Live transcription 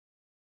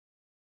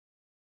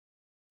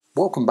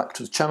Welcome back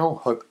to the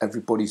channel. Hope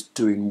everybody's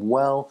doing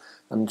well.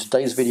 And in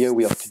today's video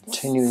we are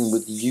continuing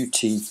with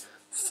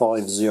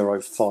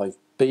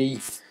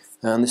UT505B,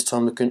 and this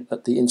time looking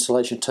at the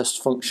insulation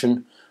test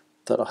function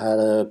that I had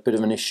a bit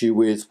of an issue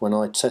with when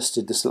I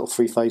tested this little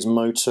three-phase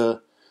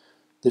motor.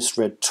 This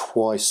read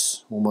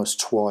twice, almost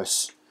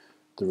twice,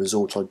 the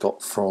result I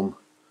got from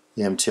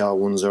the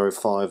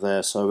MTR105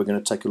 there. So we're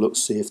going to take a look,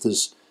 see if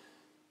there's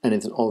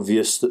anything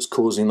obvious that's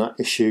causing that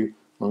issue.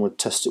 I'm going to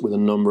test it with a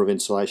number of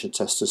insulation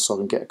testers so I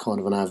can get a kind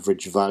of an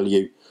average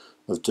value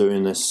of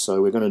doing this.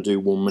 So we're going to do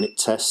 1 minute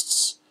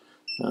tests,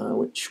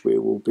 which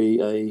will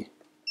be a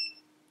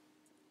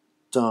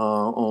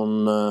DAR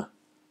on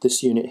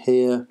this unit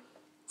here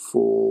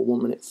for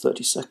 1 minute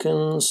 30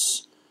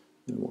 seconds.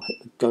 And we'll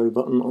hit the go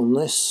button on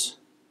this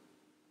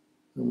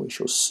and we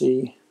shall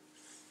see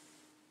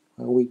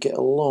how we get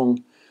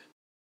along.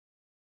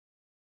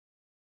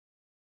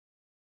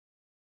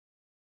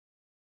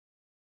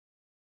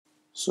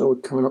 So we're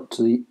coming up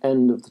to the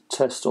end of the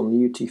test on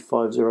the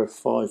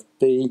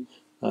UT505B.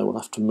 We'll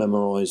have to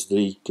memorise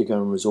the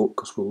gigohm result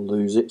because we'll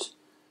lose it.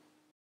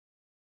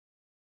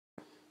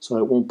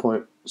 So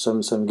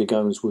 1.77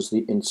 gigohms was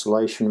the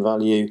insulation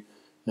value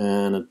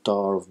and a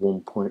DAR of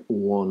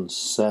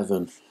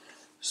 1.17.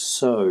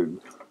 So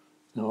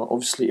now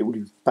obviously it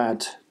would be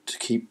bad to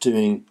keep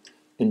doing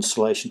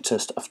insulation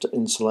test after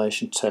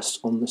insulation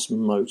test on this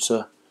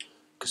motor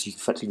because you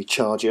can effectively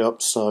charge it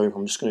up. So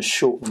I'm just going to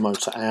short the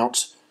motor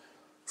out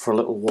for a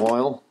little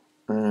while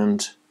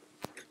and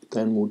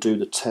then we'll do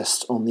the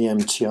test on the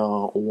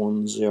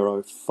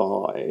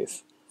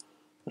MTR105,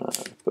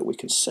 but we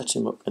can set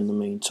him up in the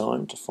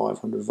meantime to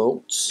 500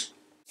 volts.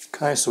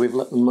 Okay, so we've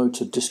let the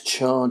motor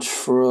discharge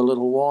for a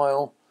little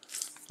while.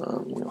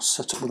 We'll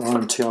set it with our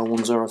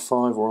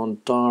MTR105. We're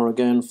on DAR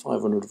again,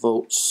 500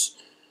 volts,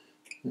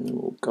 and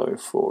we'll go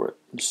for it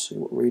and see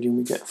what reading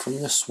we get from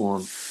this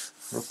one.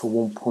 We're up for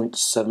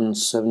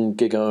 1.77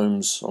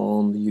 gigohms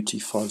on the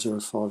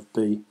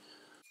UT505B.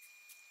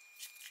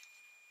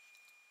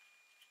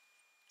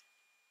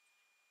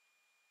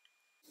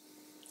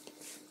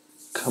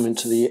 Coming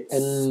to the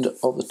end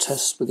of the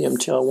test with the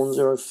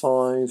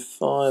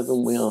MTR1055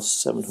 and we are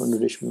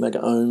 700-ish mega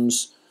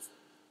ohms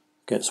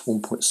against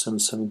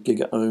 1.77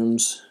 giga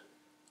ohms,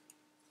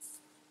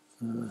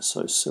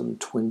 so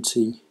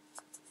 720.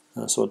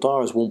 So our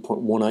DAR is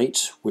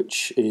 1.18,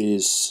 which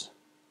is,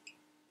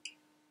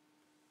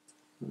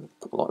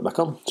 put the light back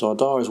on, so our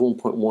DAR is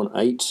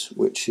 1.18,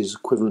 which is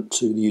equivalent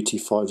to the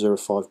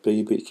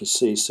UT505B, but you can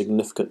see a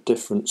significant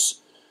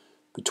difference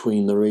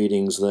between the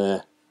readings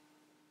there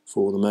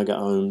for the mega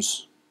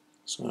ohms.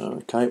 So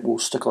okay, we'll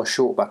stick our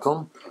short back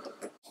on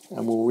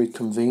and we'll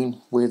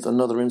reconvene with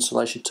another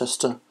insulation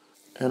tester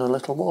in a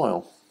little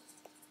while.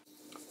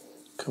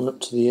 Coming up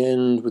to the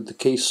end with the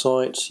key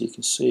sights, you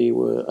can see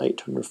we're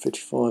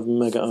 855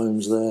 mega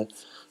ohms there,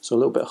 so a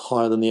little bit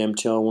higher than the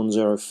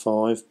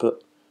MTR105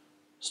 but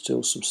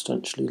still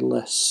substantially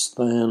less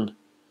than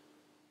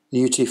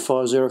the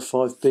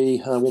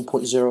UT505B,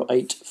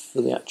 1.08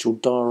 for the actual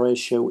DAR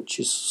ratio, which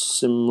is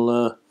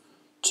similar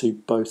to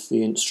both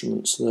the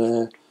instruments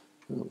there.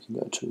 We can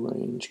go to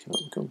range, can't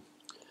we come?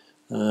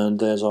 And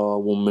there's our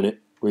 1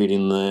 minute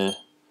reading there,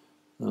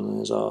 and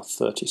there's our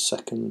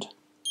 30-second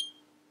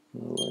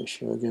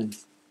ratio again.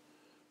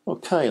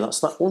 Okay, that's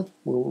that one.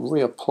 We'll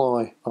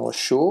reapply our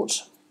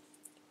short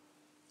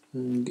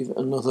and give it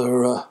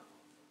another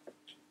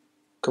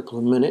couple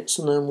of minutes,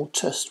 and then we'll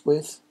test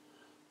with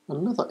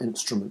another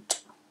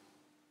instrument.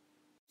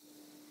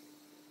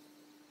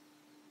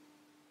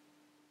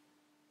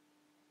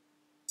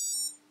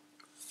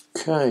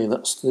 Okay,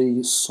 that's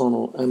the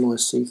Sonor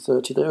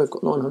MIC30 there. We've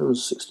got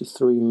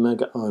 963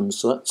 mega ohms,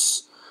 so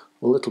that's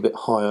a little bit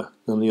higher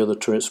than the other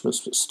two instruments,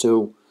 but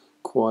still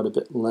quite a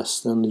bit less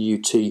than the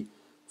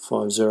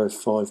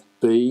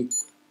UT505B.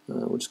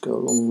 We'll just go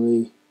along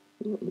the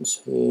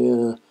lines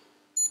here,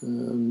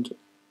 and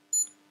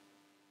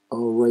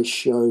our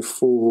ratio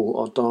for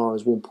our DAR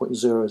is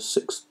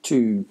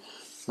 1.062,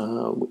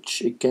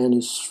 which again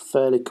is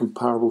fairly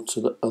comparable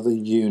to the other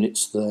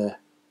units there.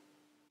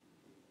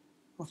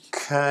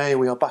 Okay,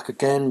 we are back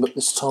again, but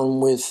this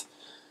time with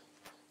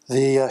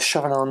the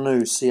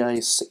Chavanard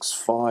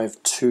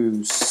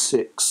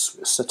CA6526.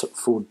 We're set up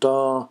for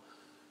DAR,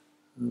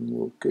 and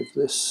we'll give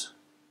this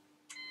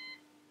a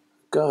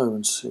go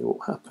and see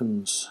what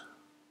happens.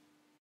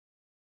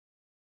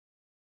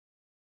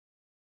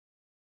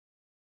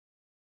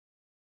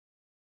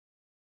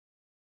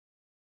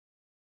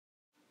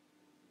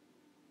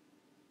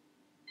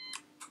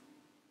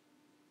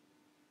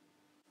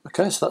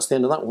 Okay, so that's the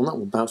end of that one. That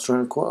one bounced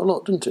around quite a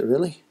lot, didn't it,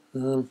 really?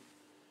 Yeah,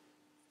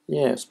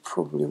 it's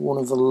probably one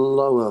of the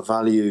lower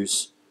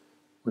values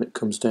when it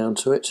comes down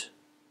to it.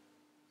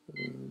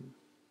 Yeah.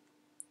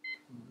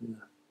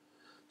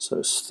 So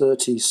it's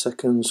 30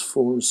 seconds,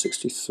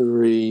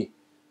 463,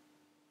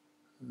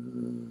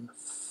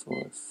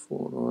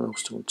 549, I'm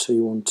still on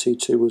T1.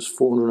 T2 was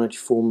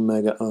 484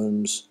 mega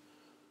ohms.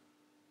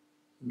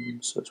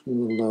 So it's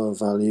one of the lower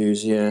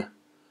values, yeah.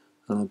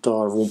 And a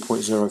DAR of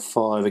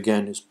 1.05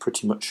 again is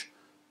pretty much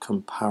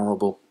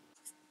comparable.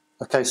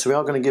 Okay, so we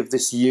are going to give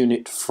this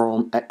unit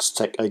from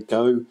X-Tech a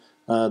go.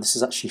 This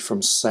is actually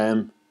from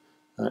SEM.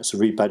 It's a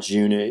rebadged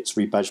unit. It's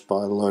rebadged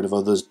by a load of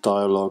others,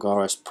 Dialog,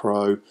 RS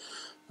Pro,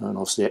 and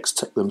obviously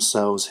X-Tech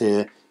themselves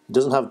here. It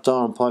doesn't have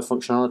DAR and Pi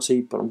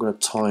functionality, but I'm going to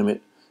time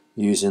it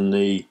using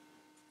the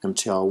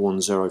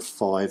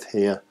MTR105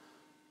 here,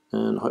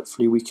 and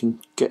hopefully we can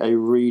get a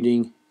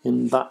reading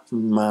in that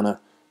manner.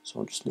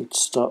 So I just need to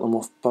start them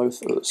off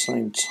both at the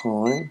same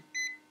time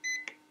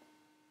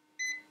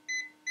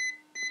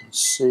and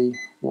see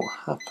what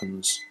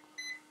happens.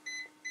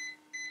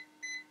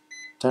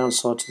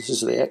 Downside to this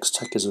is that the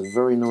X-Tech is a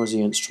very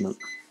noisy instrument.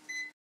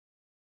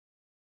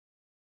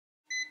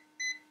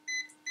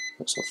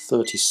 That's our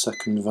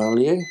 30-second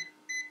value.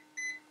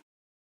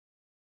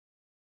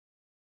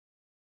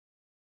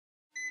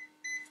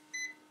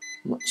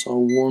 That's our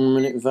 1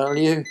 minute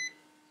value,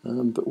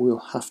 but we'll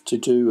have to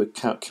do a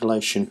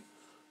calculation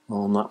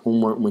on that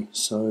one, won't we?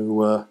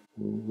 So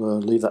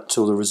we'll leave that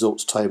till the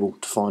results table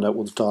to find out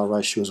what the DAR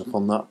ratio is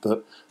upon that,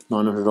 but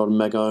 900 odd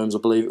mega ohms I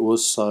believe it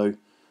was, so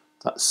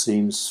that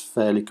seems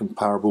fairly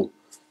comparable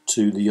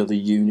to the other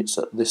units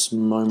at this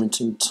moment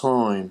in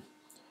time.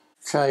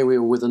 Okay,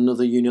 we're with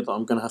another unit that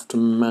I'm going to have to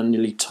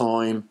manually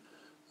time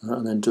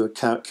and then do a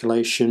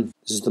calculation.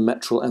 This is the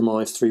MetraHit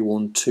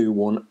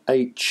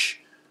MI3121H.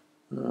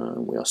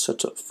 We are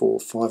set up for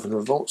 500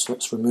 volts.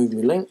 Let's remove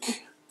my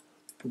link,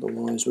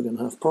 otherwise we're going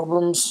to have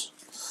problems.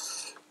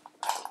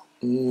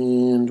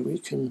 And we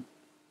can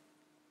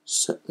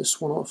set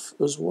this one off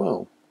as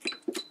well.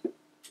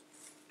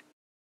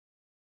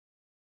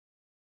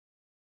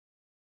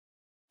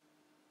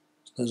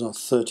 So there's our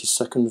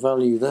 30-second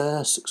value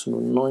there,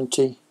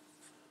 690.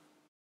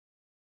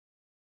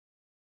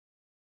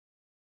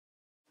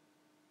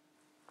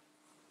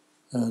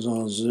 There's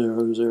our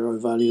 00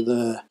 value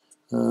there.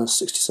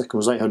 60-second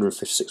was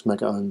 856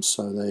 mega ohms,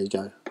 so there you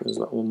go. There's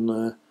that one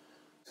there.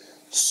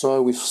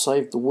 So we've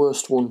saved the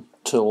worst one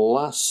till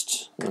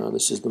last.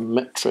 This is the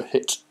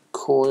MetraHit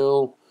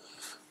Coil.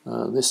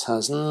 This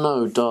has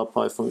no DAR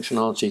Pi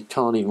functionality,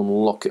 can't even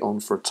lock it on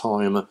for a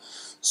timer,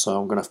 so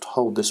I'm going to have to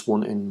hold this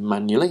one in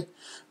manually,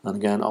 and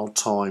again I'll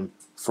time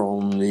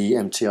from the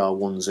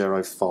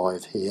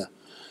MTR105 here,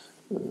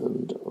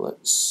 and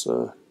let's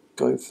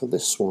go for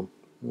this one.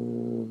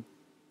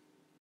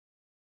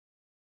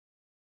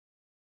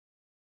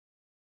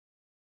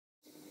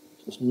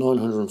 It's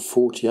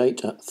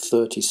 948 at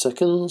 30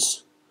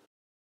 seconds.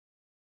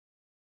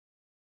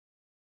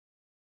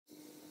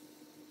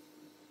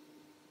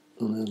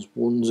 And there's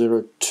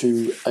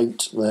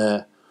 1028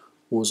 there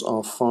was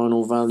our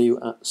final value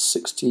at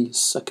 60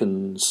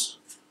 seconds.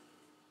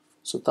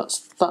 So that's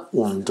that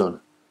one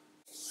done.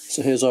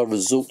 So here's our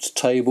results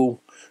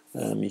table.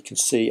 You can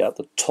see at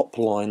the top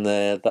line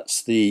there,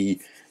 that's the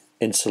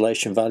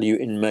insulation value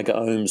in mega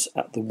ohms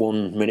at the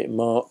 1 minute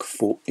mark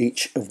for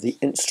each of the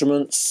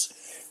instruments.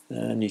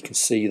 And you can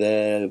see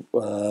there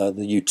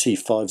the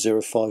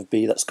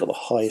UT505B, that's got the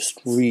highest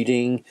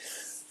reading.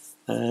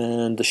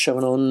 And the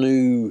showing our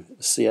new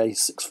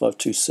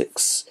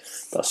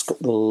CA6526, that's got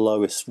the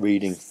lowest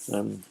reading.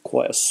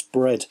 Quite a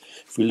spread.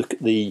 If we look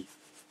at the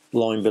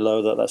line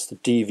below that, that's the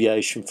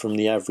deviation from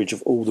the average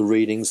of all the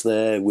readings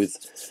there, with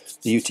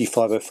the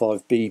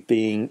UT505B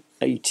being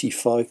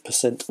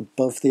 85%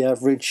 above the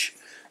average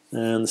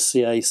and the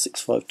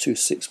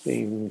CA6526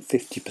 being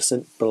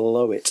 50%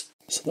 below it.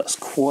 So that's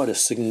quite a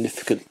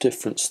significant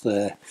difference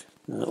there.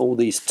 All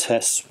these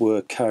tests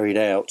were carried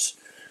out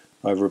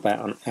over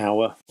about an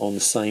hour on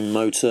the same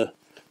motor,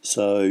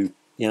 so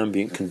the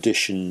ambient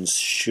conditions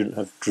shouldn't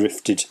have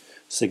drifted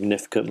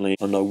significantly,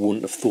 and I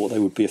wouldn't have thought they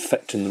would be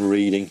affecting the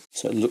reading.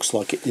 So it looks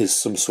like it is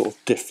some sort of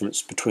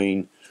difference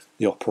between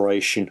the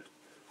operation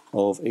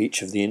of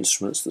each of the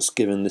instruments that's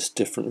given this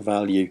different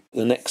value.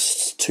 The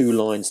next two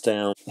lines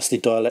down, that's the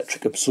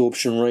dielectric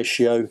absorption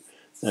ratio,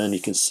 and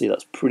you can see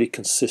that's pretty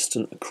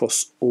consistent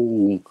across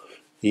all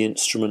the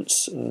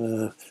instruments.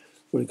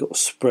 We've got a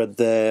spread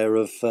there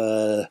of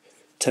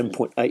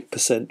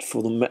 10.8%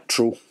 for the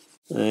Metral,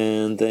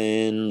 and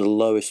then the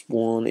lowest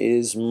one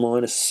is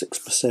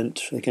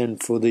 -6% again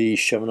for the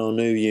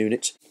New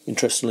unit.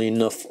 Interestingly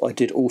enough, I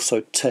did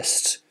also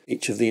test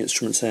each of the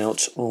instruments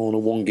out on a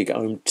 1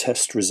 gigaohm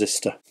test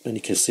resistor, and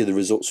you can see the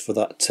results for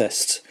that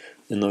test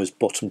in those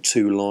bottom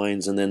two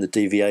lines, and then the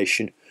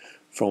deviation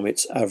from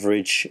its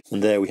average,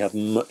 and there we have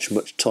much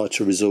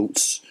tighter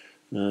results.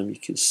 You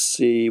can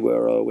see,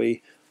 where are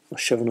we? My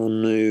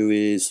New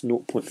is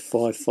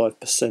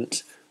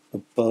 0.55%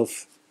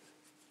 above,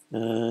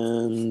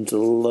 and the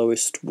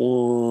lowest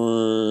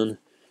one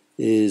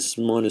is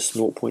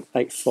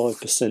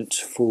 -0.85%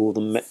 for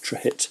the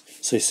MetraHit.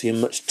 So you see a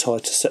much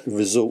tighter set of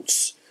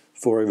results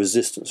for a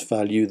resistance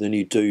value than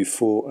you do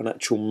for an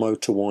actual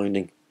motor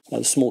winding.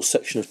 A small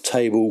section of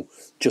table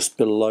just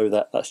below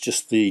that, that's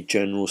just the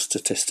general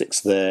statistics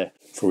there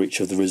for each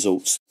of the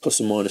results, plus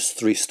or minus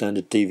 3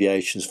 standard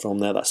deviations from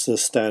there. That's the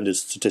standard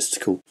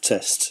statistical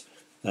test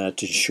to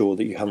ensure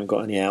that you haven't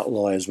got any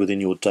outliers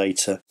within your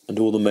data, and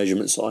all the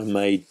measurements that I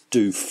made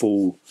do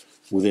fall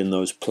within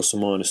those plus or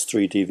minus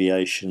 3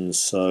 deviations,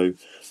 so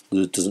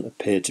there doesn't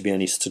appear to be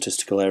any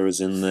statistical errors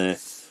in there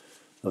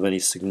of any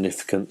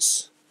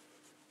significance.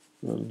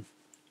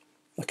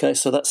 Okay,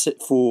 so that's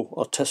it for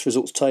our test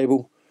results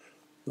table.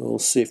 We'll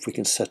see if we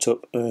can set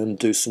up and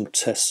do some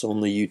tests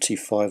on the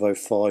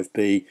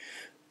UT505B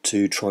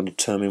to try and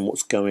determine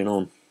what's going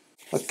on.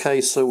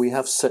 Okay, so we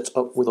have set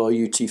up with our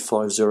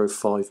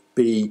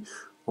UT505B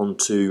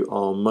onto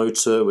our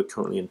motor. We're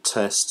currently in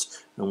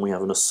test and we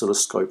have an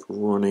oscilloscope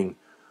running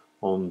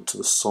onto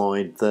the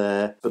side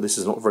there, but this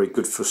is not very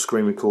good for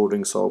screen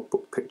recording, so I'll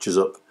put pictures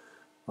up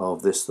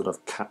of this that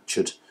I've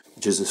captured,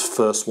 which is this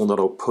first one that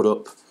I'll put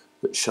up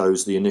that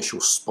shows the initial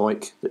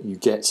spike that you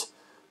get,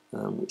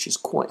 which is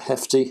quite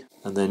hefty,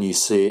 and then you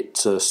see it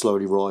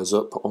slowly rise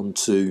up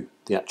onto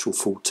the actual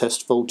full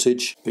test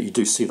voltage. But you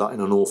do see that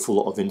in an awful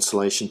lot of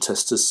insulation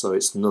testers, so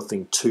it's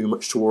nothing too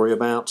much to worry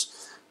about.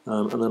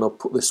 And then I'll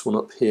put this one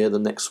up here. The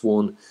next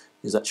one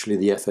is actually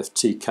the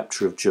FFT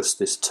capture of just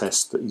this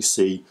test that you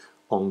see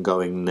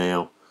ongoing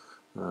now,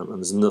 and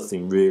there's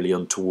nothing really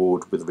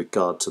untoward with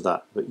regard to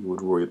that you would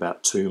worry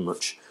about too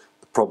much.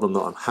 The problem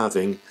that I'm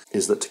having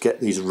is that to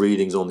get these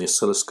readings on the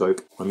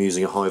oscilloscope, I'm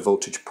using a high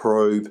voltage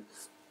probe,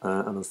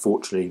 and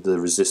unfortunately the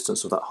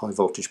resistance of that high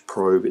voltage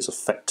probe is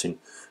affecting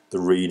the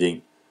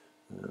reading.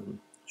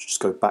 Just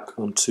go back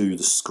onto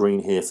the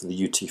screen here for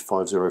the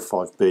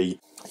UT505B.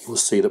 You'll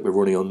see that we're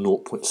running on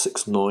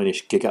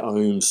 0.69ish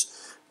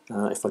gigaohms.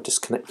 If I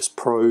disconnect this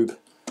probe,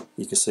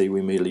 you can see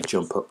we immediately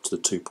jump up to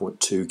the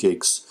 2.2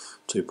 gigs,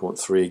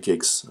 2.3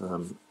 gigs.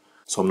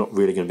 So I'm not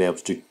really going to be able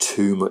to do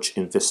too much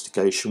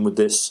investigation with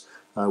this.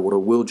 What I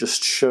will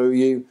just show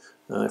you,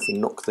 if we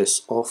knock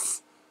this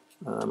off,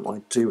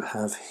 I do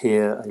have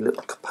here a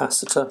little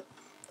capacitor.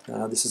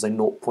 This is a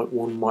 0.1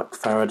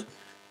 microfarad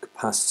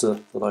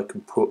capacitor that I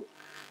can put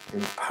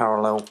in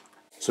parallel.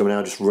 So we're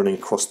now just running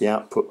across the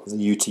output of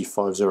the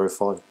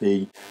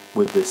UT505B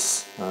with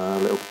this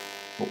little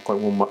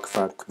 0.1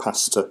 microfarad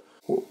capacitor.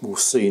 What we'll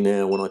see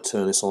now when I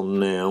turn this on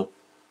now,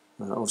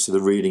 obviously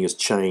the reading has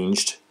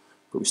changed,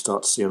 but we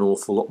start to see an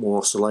awful lot more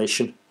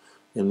oscillation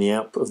in the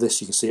output of this.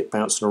 You can see it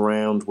bouncing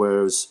around,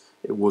 whereas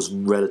it was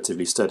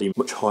relatively steady,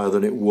 much higher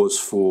than it was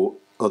for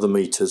other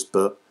meters,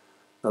 but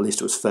at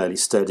least it was fairly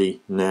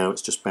steady. Now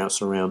it's just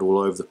bouncing around all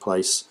over the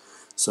place,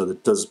 so there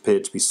does appear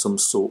to be some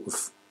sort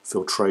of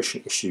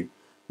filtration issue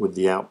with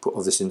the output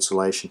of this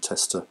insulation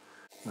tester.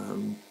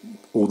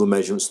 All the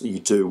measurements that you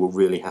do will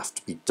really have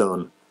to be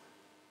done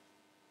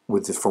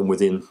from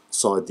within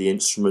inside the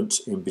instrument,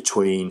 in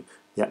between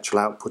the actual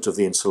output of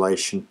the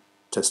insulation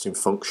testing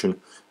function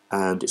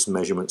and its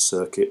measurement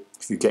circuit.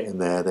 If you get in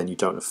there, then you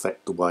don't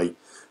affect the way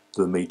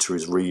the meter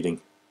is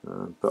reading,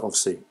 but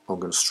obviously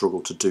I'm going to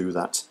struggle to do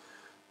that.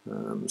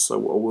 So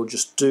what I will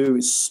just do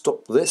is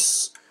stop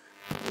this.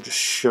 I'll just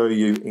show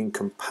you in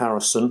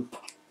comparison.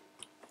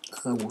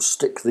 We'll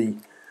stick the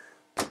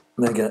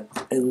Mega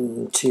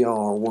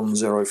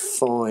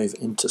MTR105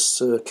 into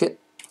circuit.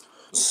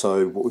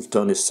 So what we've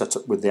done is set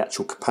up with the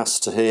actual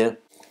capacitor here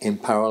in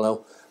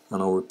parallel,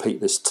 and I'll repeat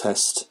this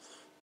test.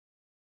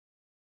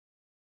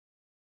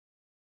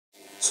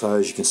 So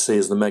as you can see,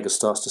 as the Mega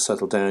starts to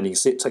settle down, you can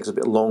see it takes a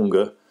bit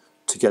longer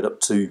to get up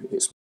to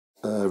its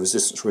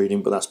resistance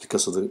reading, but that's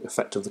because of the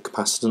effect of the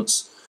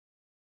capacitance.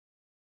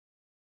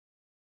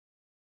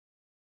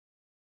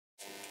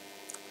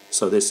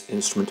 So this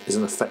instrument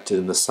isn't affected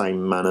in the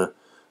same manner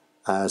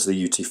as the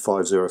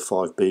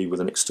UT505B with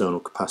an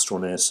external capacitor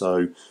on there,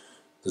 so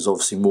there's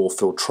obviously more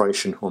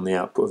filtration on the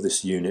output of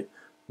this unit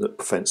that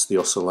prevents the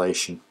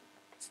oscillation.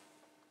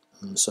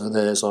 And so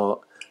there's our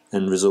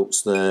end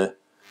results there.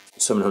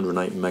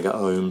 708 mega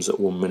ohms at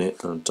 1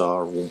 minute and a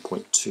DAR of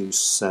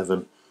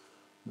 1.27,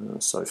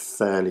 so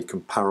fairly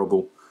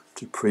comparable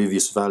to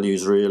previous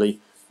values really.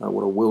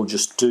 What I will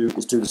just do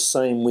is do the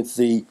same with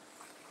the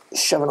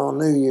Chevanar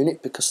new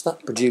unit, because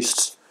that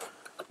produced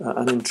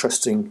an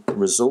interesting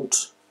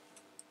result.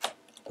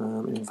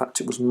 In fact,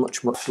 it was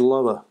much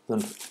lower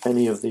than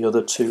any of the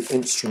other two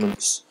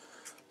instruments.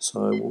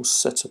 So we'll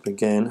set up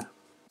again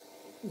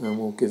and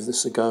we'll give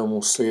this a go, and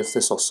we'll see if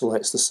this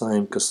oscillates the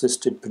same, because this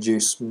did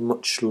produce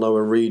much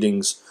lower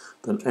readings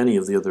than any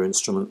of the other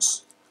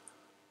instruments,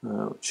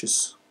 which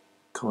is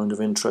kind of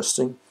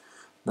interesting.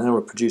 Now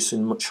we're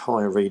producing much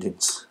higher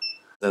readings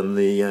than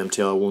the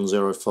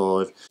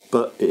MTR105,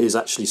 but it is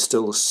actually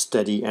still a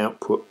steady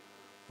output.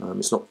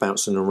 It's not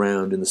bouncing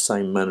around in the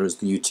same manner as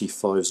the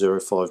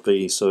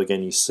UT505B, so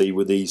again you see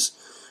with these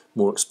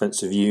more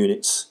expensive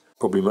units,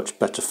 probably much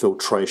better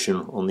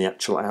filtration on the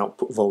actual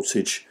output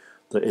voltage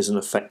that isn't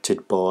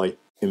affected by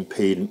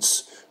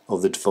impedance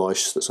of the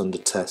device that's under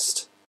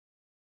test.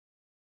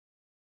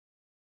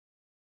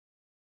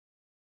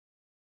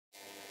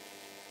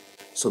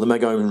 So the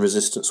mega ohm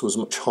resistance was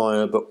much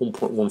higher, but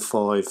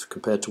 1.15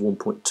 compared to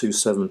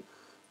 1.27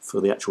 for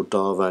the actual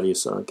DAR value,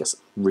 so I guess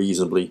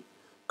reasonably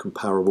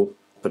comparable.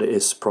 But it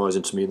is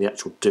surprising to me the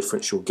actual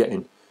difference you're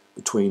getting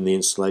between the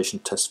insulation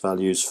test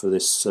values for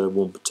this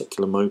one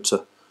particular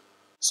motor.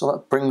 So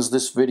that brings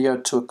this video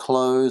to a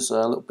close,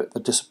 a little bit of a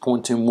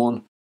disappointing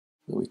one.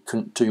 that we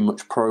couldn't do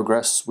much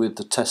progress with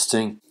the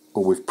testing.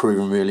 All we've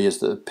proven really is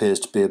that there appears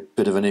to be a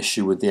bit of an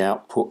issue with the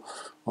output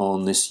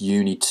on this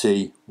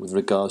Uni-T with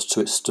regards to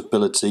its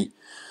stability,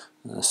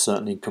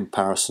 certainly in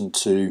comparison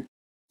to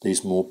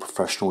these more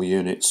professional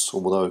units,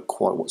 although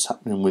quite what's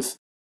happening with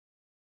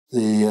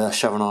the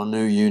Chavanard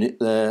new unit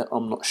there,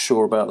 I'm not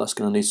sure about. That's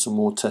going to need some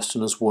more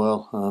testing as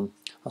well.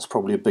 That's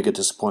probably a bigger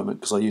disappointment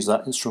because I use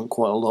that instrument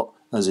quite a lot,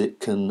 as it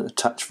can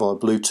attach via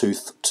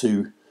Bluetooth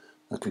to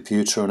a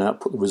computer and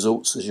output the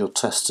results as you're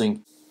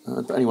testing.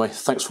 But anyway,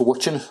 thanks for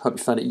watching. Hope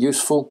you found it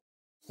useful,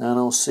 and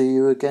I'll see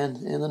you again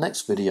in the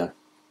next video.